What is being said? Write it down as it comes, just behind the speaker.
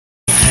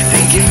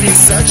give me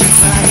such a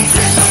fight.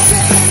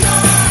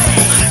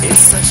 It's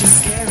such a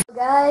scary.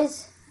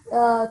 Guys,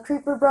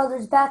 Creeper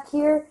Brothers back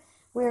here.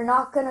 We're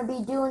not gonna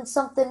be doing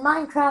something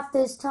Minecraft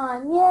this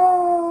time.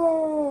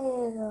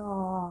 Yay!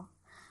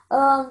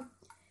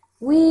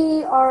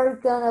 We are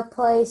gonna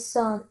play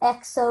some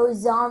Exo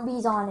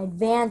Zombies on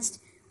Advanced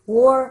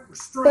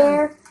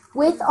Warfare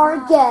with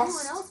our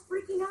guest.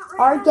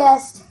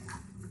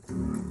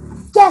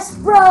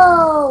 Guest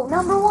bro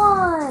number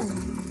 1.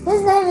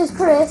 His name is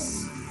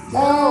Chris,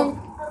 and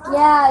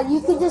yeah, you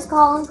can just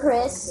call him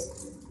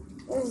Chris.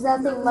 There's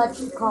nothing much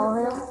to call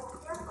him,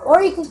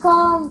 or you can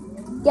call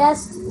him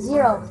Guest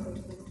 0.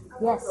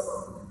 Yes,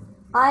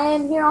 I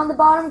am here on the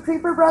bottom,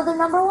 Creeper Brother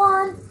number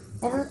 1,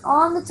 and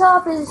on the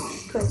top is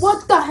Chris.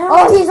 What the hell?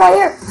 Oh, he's right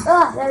here.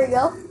 There we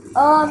go.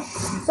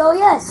 So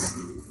yes,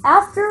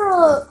 after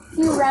a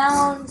few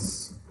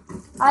rounds,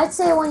 I'd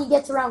say when you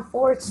get to round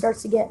 4, it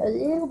starts to get a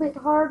little bit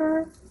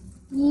harder.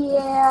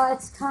 Yeah,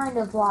 it's kind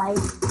of like,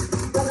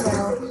 you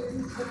know,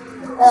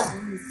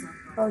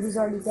 oh, he's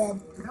already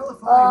dead.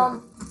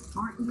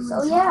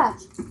 So yeah,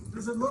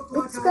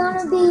 it's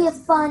gonna be a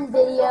fun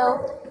video.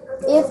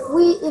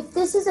 If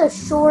this is a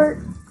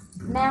short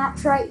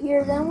match right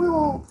here, then we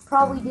will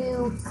probably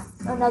do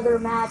another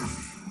match.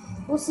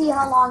 We'll see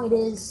how long it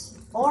is.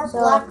 Or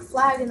black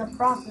flag in the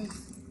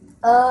process.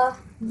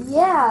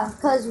 Yeah,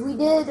 because we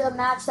did a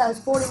match that was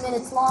 40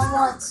 minutes long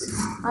once.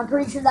 I'm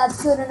pretty sure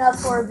that's good enough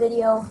for a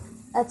video.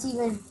 That's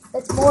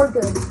more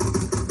good.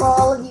 For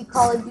all of you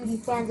Call of Duty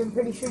fans, I'm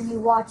pretty sure you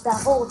watched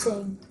that whole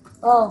thing.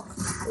 Oh,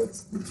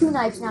 it's 2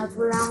 knives now. It's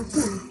round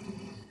 2.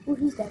 Ooh,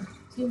 he's dead.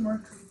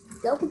 Teamwork.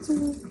 Double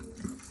team.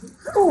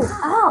 Oh,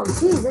 ow,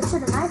 jeez, I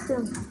should have knifed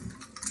him.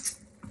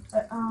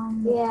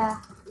 Yeah.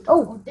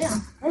 Oh,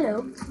 damn.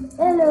 Hello.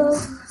 Hello.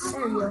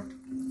 There you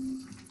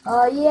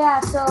go.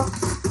 Yeah, so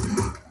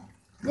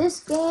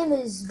this game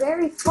is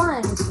very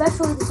fun,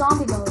 especially the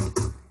zombie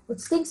mode. What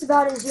stinks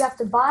about it is you have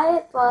to buy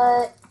it,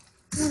 but,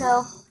 you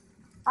know,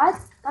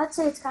 I'd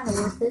say it's kind of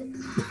worth it.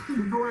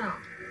 Go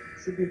around.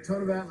 Should be a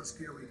ton of Atlas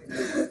gear we can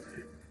use.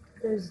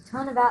 There's a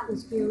ton of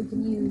Atlas gear we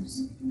can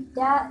use.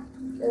 That,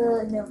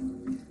 no.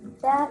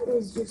 That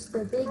is just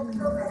a big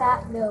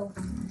fat no.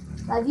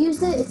 I've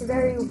used it, it's a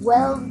very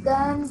well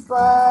gun,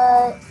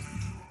 but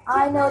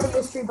I know the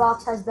mystery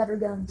box has better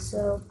guns,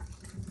 so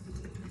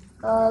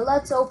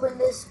let's open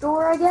this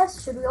door, I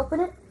guess. Should we open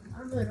it?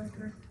 I really don't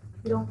care.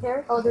 You don't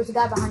care? Oh, there's a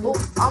guy behind you. Oh,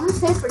 I'm gonna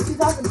pay for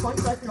 2,000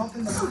 points so I can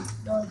open the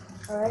door.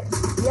 Alright.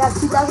 You have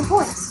 2,000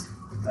 points.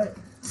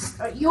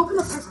 Alright, you open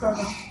the first door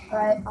though.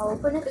 Alright, I'll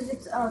open it. Because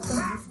it's Oh,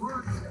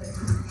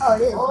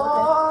 it is.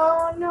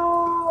 Oh, okay.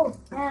 no.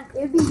 Man, it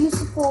would be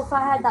useful if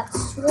I had that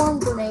swarm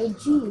grenade.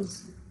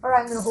 Jeez.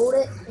 Alright, I'm gonna hold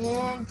it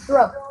and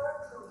throw.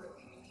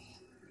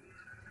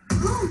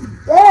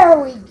 There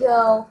we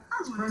go.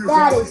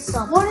 That is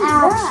some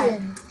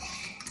action.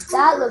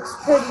 That looks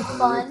pretty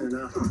fun.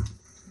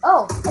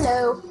 Oh,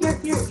 hello. Here,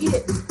 eat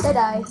it. Did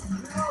I?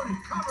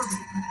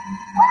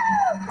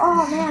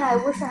 Oh man, I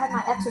wish I had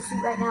my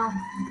exosuit right now.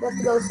 We have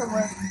to go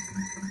somewhere.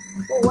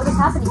 Whoa, what is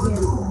happening here?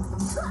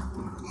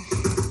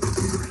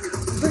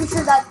 I'm pretty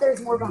sure that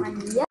there's more behind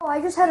me. Yeah,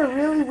 I just had a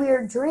really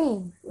weird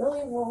dream.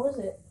 Really? What was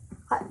it?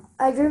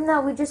 I dreamed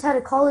that we just had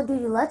a Call of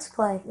Duty Let's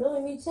Play.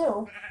 Really? Me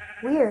too.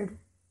 Weird.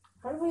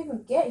 How did we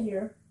even get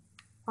here?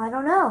 I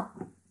don't know.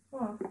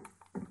 Huh.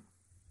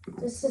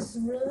 This is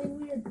really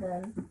weird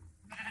then.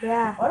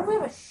 Yeah. Why do we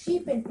have a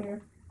sheep in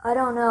here? I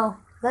don't know.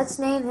 Let's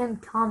name him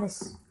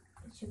Thomas.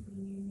 It should be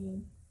your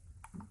name.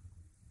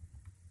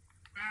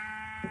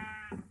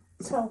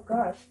 Oh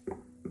gosh.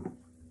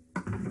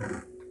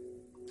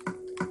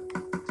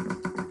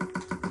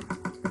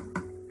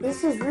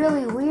 This is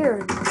really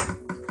weird.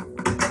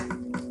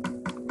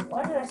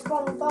 Why did I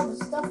spawn with all the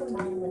stuff in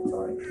my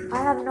inventory? I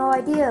have no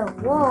idea.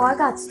 Whoa, I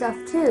got stuff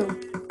too.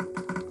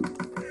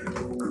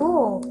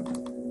 Cool.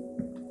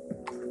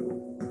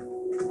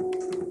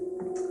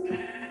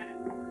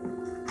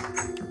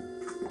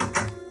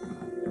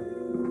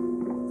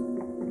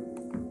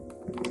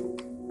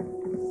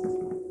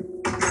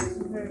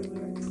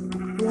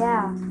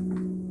 Yeah.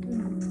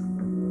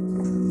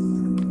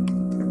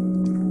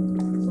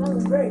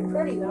 Sounds very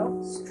pretty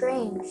though.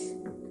 Strange.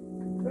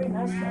 Very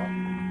nice though.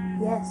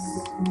 Yes,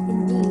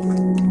 indeed.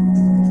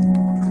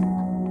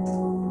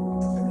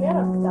 Do we have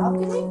a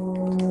balcony?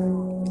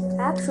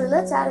 Actually,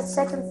 let's add a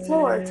second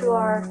floor to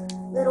our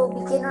little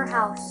beginner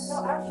house.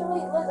 No,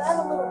 actually, let's add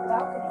a little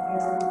balcony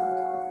here.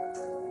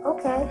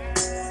 Okay.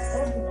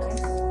 That would be